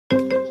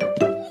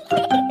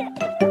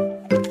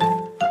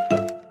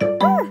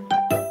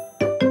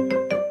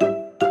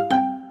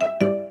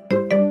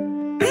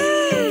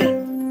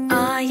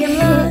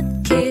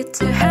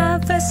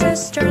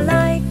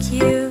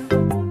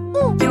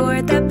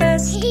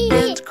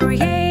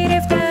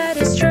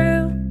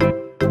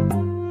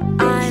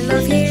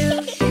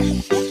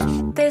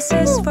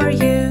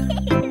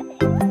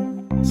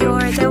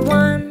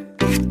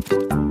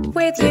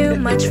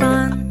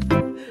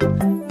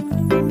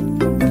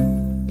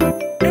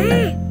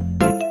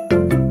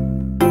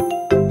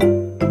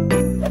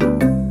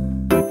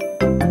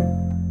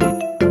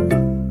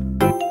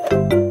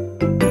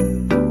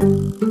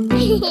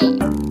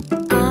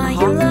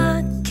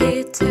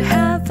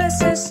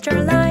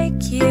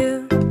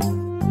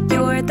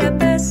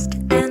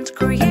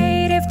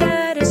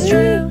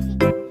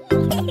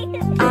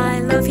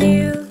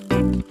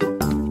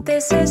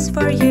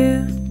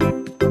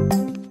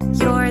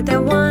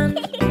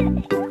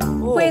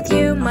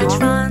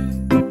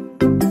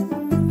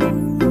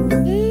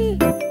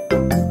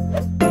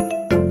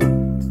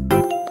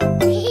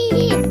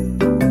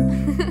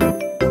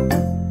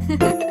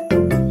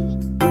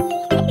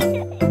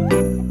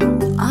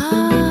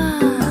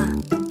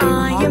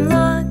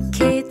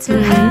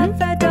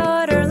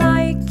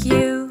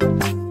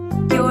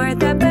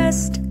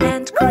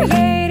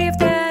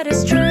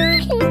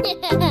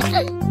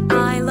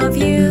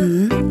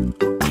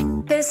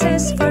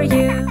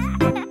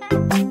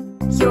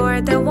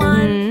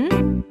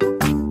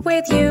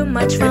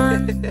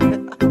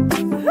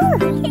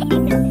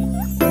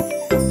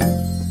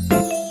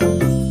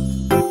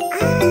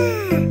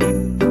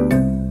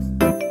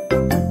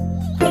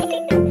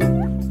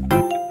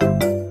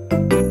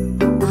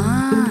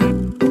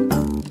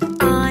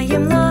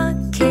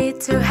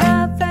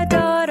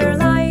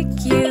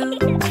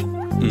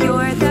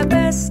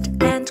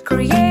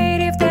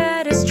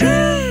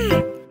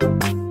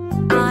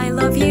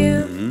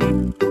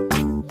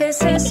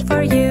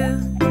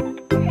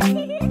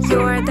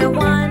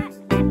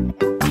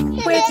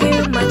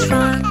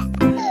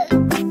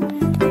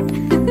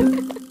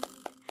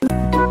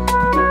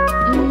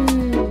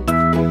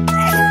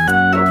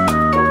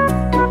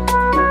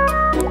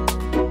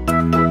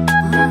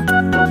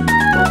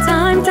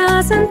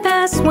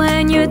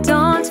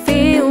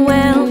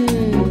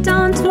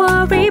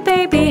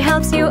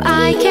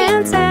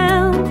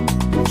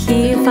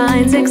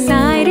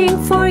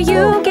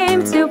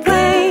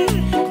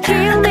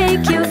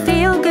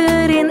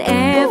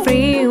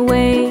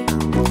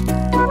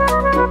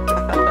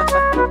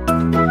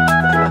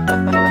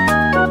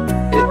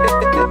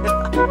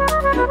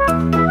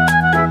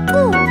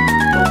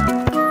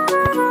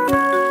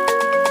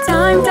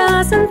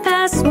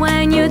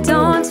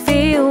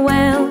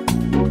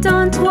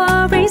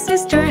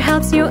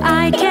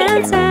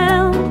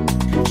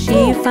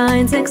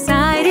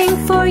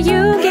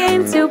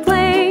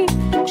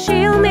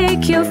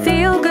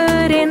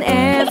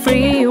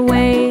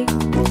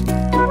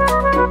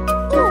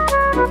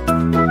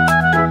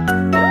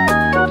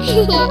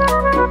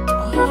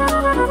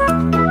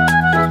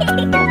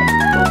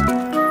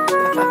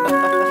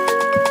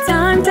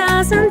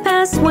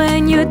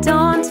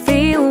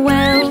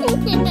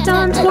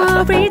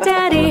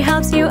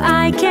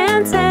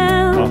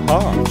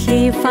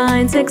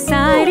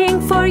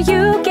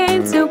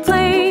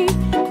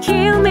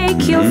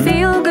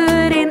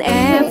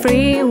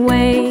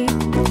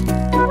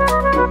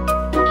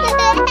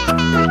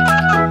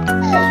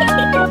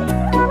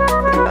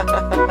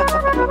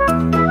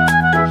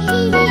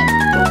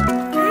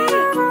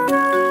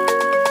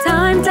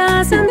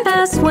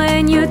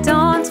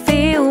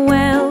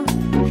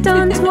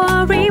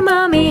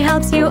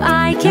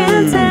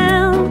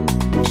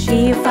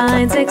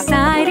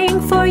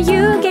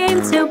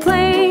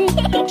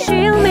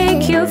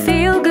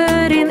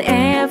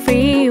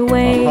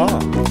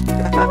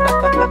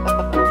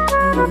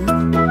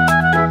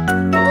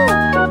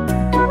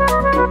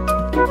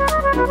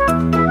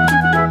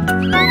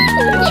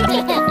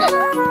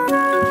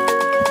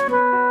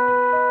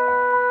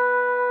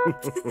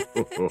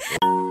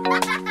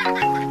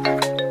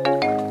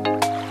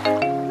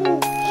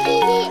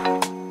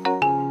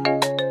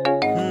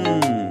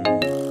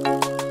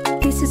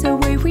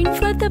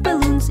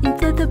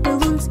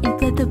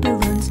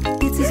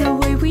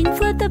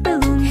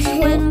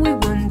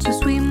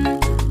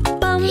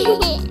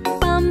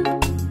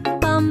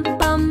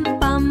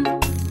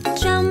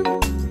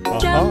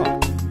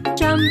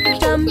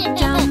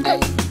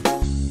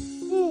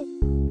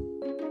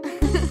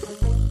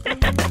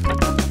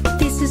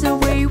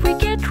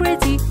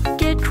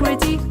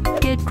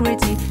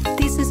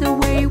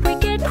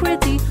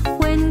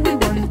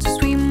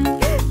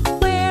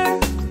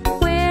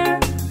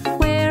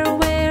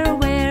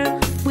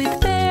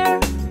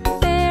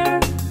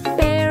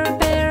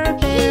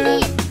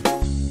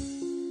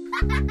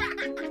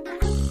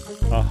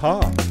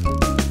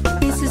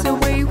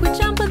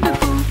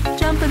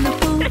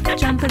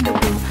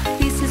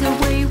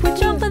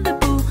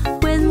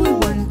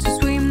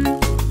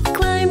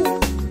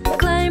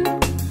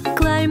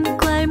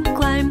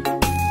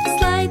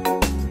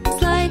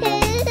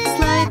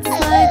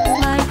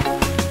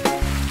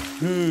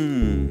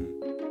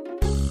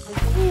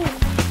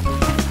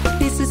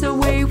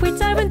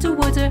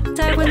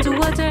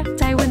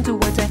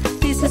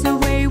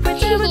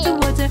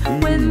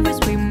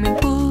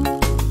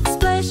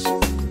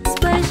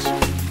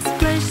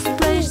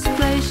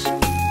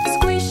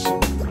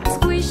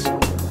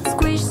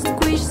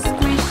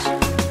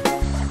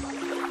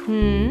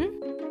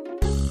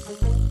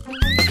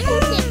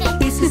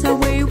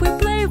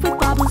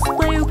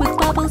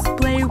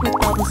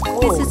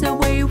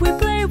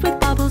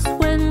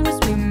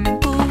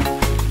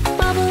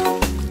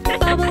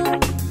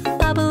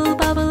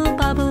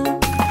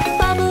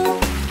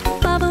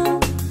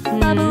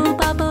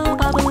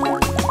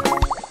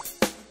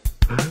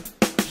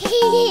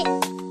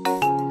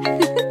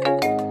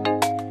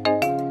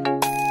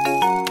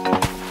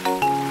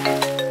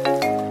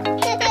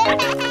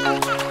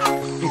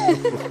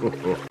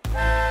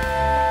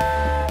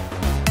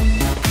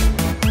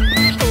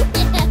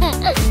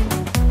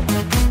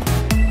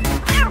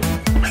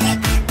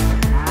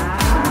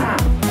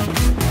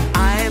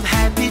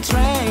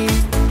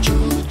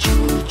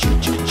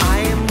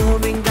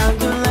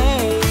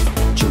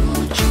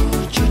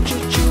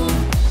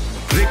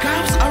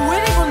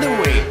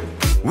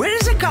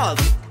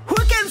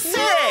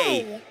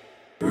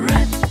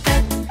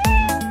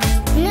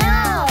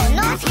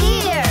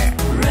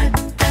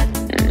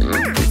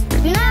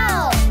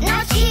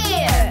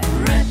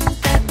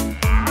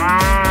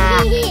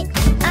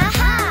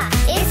Aha!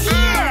 It's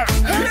here!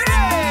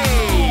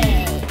 Hooray!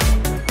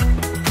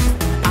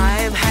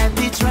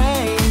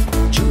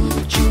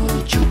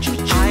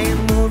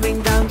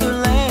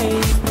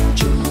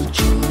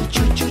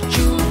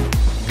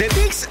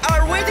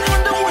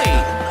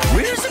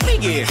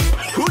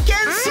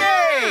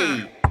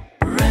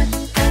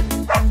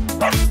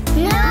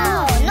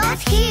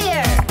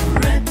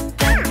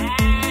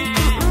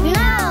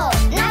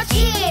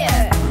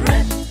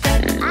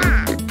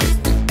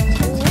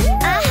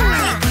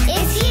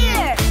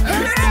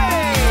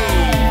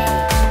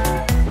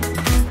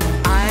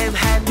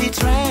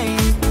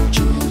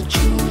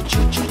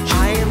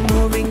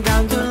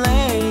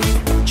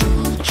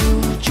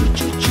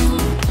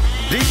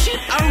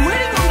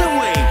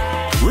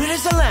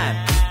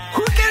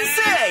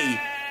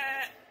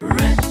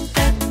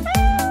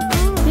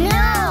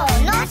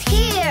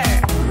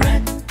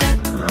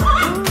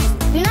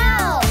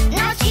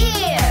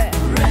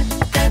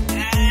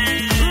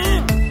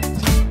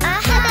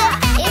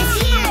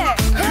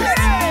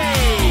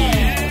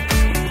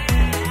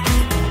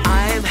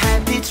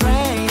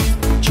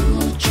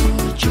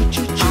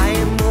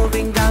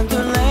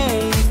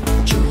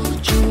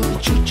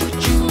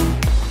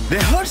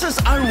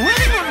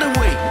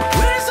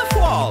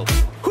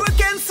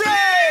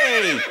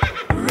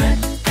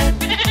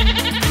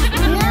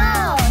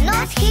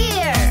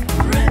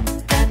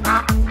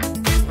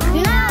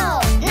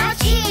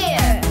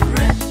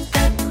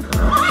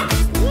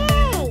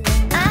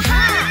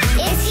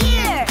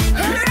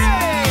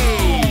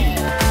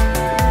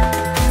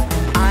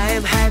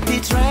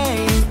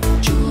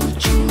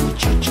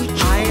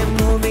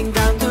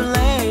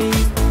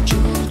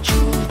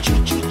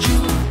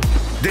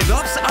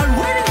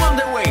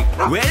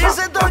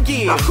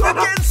 me! Who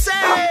can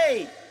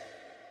say?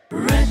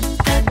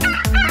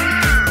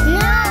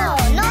 No,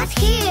 not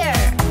here.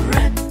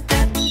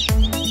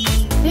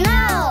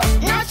 No,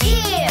 not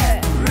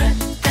here.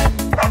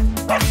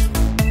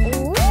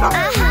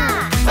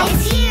 Aha,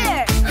 it's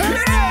here.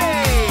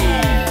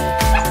 Hooray!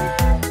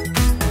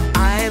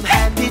 I am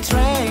happy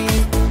train.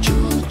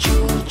 Choo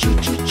choo choo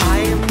choo choo. I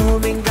am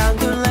moving down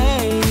the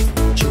lane.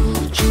 Choo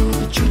choo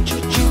choo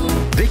choo choo.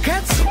 The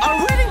cats are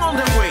waiting on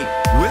their way.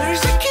 Where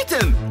is the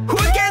kitten? Who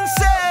can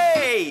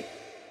say?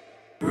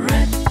 No,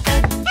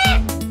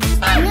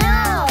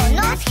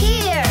 not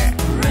here.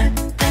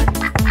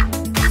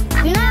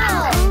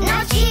 No,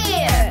 not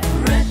here.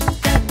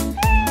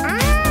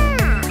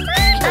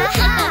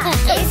 Aha,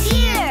 it's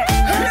here.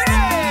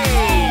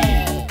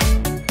 Hooray!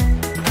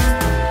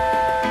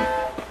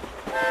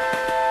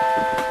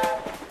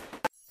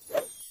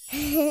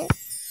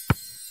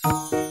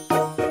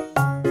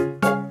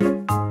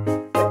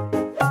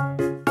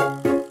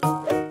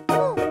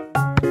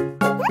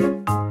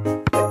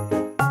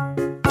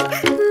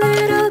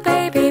 Little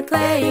baby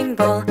playing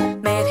ball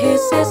made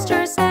his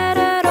sister sad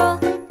at all.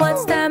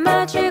 What's that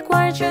magic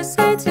word you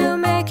say to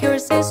make your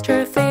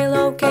sister feel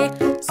okay?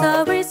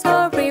 Sorry,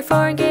 sorry,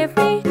 forgive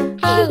me.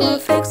 I will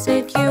fix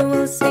it, you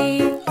will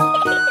see.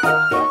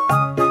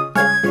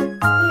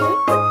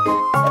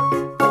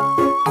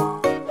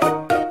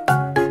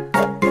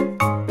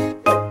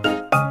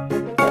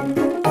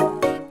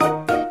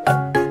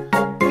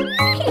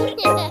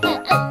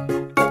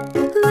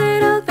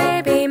 Little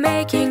baby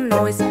making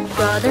noise.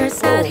 Brother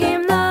said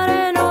him not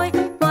annoy.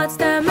 What's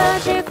the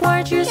magic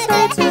word you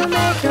say to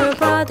make your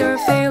brother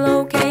feel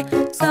okay?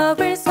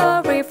 Sorry,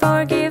 sorry,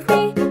 forgive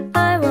me.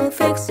 I will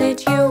fix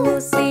it, you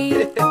will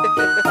see.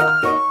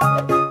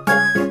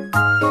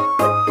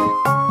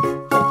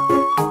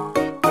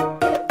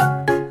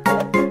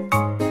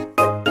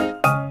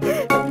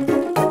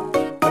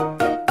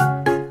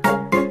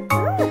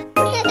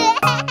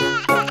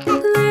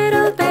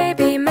 Little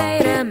baby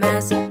made a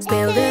mess.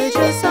 Spilled the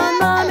juice on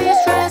mommy's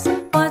dress.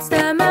 What's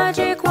the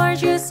magic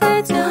word you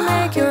say to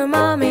make your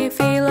mommy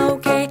feel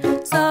okay?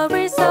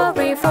 Sorry,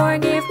 sorry,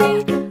 forgive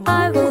me.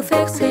 I will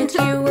fix it,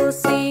 you will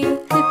see.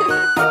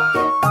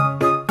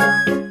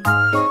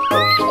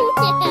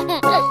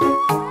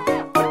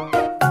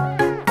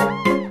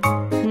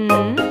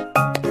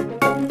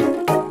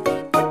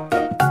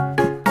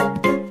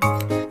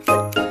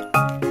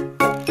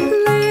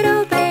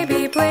 Little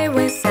baby play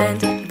with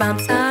sand, bump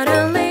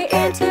suddenly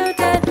into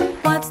dead.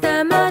 What's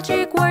the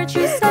magic word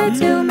you say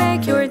to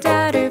make your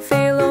daddy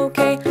feel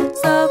okay?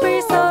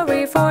 Sorry,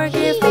 sorry,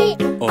 forgive me.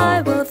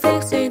 I will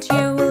fix it,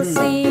 you will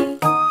see.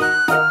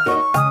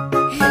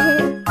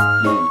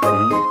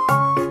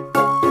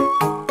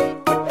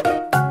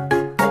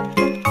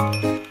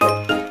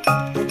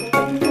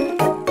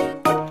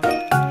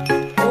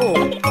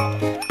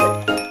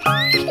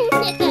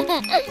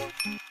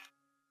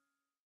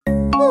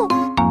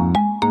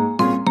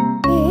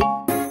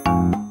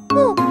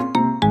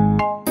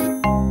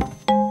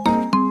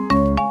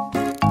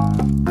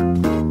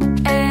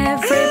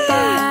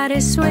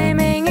 Everybody's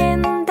swimming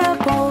in the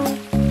pool,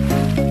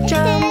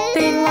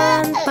 jumping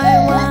one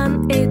by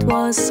one, it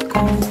was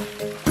cool.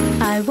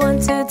 I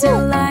want to do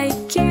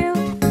like you.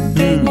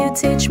 Can you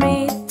teach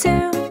me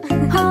to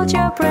hold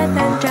your breath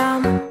and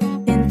jump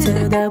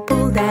into the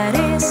pool? That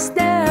is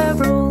the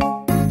rule.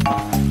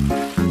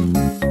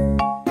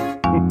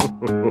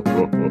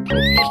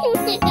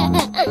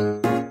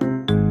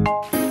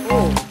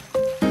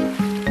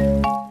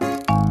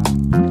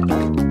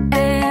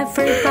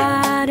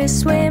 Everybody's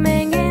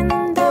swimming in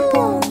the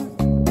pool.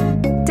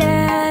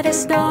 Daddy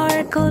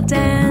snorkeled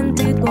and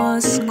it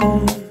was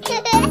cool.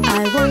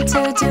 I want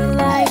to do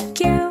like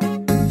you.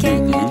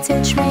 Can you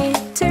teach me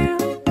to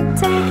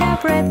take a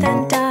breath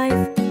and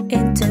dive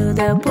into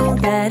the pool?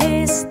 That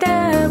is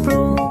the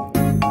rule.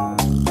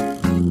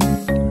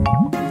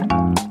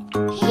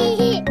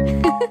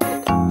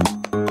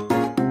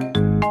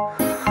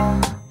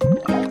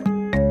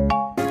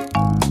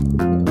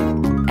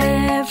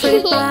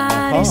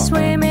 Everybody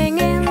swimming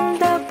in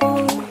the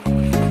pool.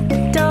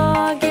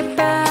 Doggy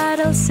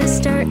paddle,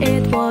 sister,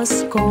 it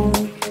was cool.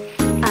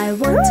 I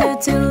want to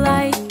do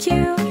like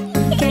you.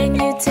 Can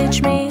you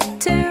teach me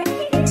to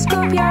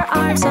scoop your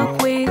arms so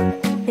quick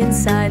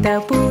inside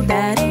the pool?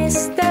 That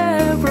is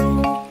the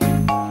rule.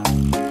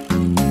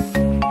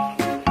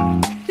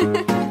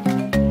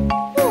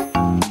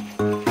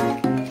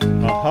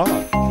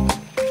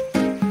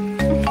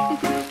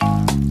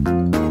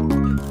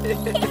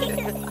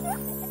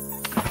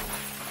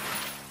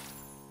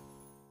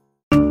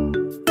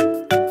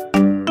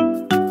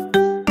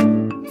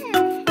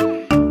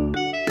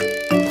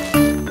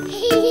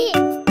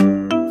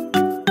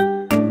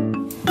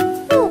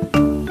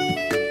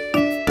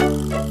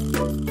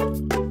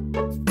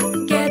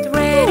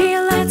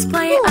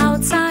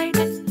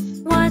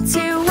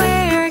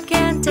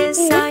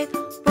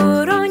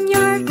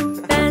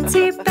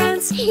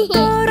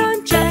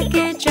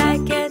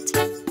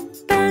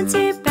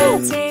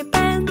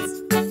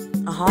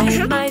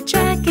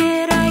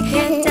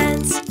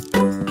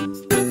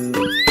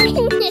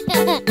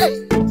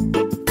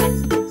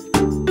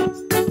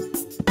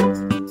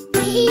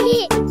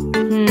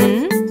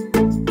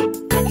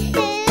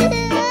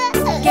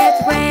 Get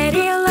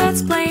ready,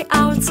 let's play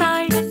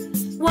outside.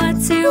 What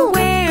to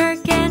wear,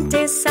 can't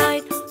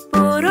decide.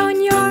 Put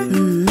on your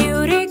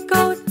beauty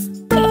coat.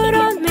 Put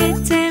on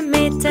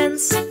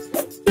mittens.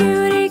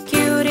 Beauty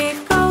cutie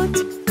coat.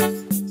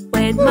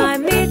 With my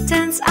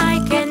mittens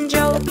I can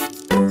joke.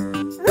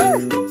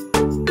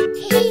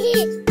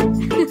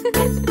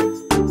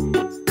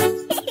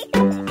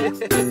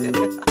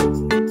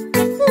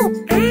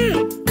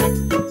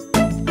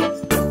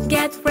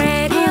 Get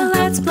ready,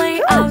 let's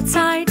play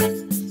outside.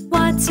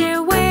 What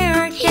to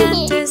wear,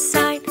 can't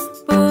decide.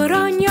 Put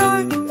on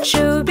your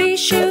shooby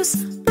shoes.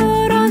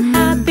 Put on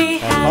happy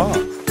hat.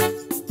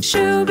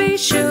 Shooby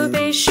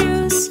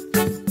shoes.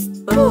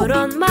 Put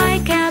on my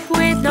cap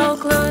with no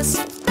clues.